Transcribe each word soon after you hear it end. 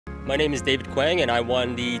My name is David Quang, and I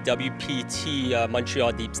won the WPT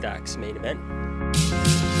Montreal DeepStacks main event.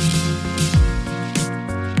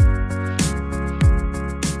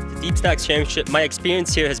 The DeepStacks Championship, my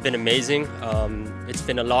experience here has been amazing. It's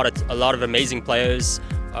been a lot of amazing players.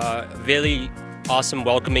 Really awesome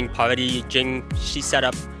welcoming party. Jing, she set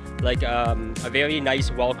up like a very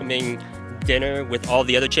nice welcoming dinner with all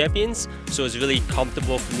the other champions, so it was really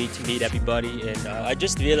comfortable for me to meet everybody. And I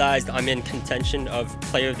just realized I'm in contention of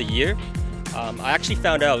Player of the Year. I actually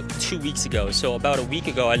found out 2 weeks ago, so about a week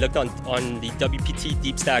ago I looked on the WPT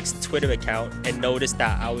DeepStacks Twitter account and noticed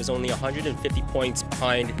that I was only 150 points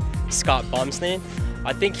behind Scott Baumstein.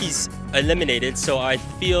 I think he's eliminated, so I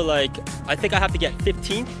think I have to get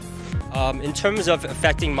 15th. In terms of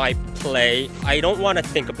affecting my play, I don't want to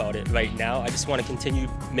think about it right now. I just want to continue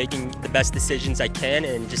making the best decisions I can,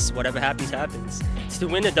 and just whatever happens, happens. To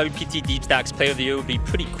win the WPT DeepStacks Player of the Year would be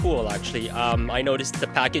pretty cool, actually. I noticed the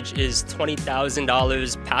package is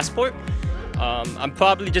 $20,000 Passport. I'm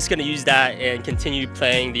probably just going to use that and continue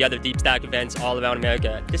playing the other DeepStack events all around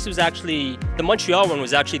America. This was actually, the Montreal one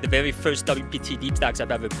was actually the very first WPT DeepStacks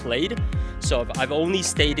I've ever played. So I've only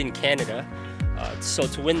stayed in Canada. So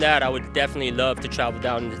to win that, I would definitely love to travel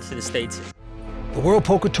down to the States. The World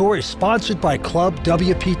Poker Tour is sponsored by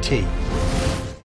ClubWPT.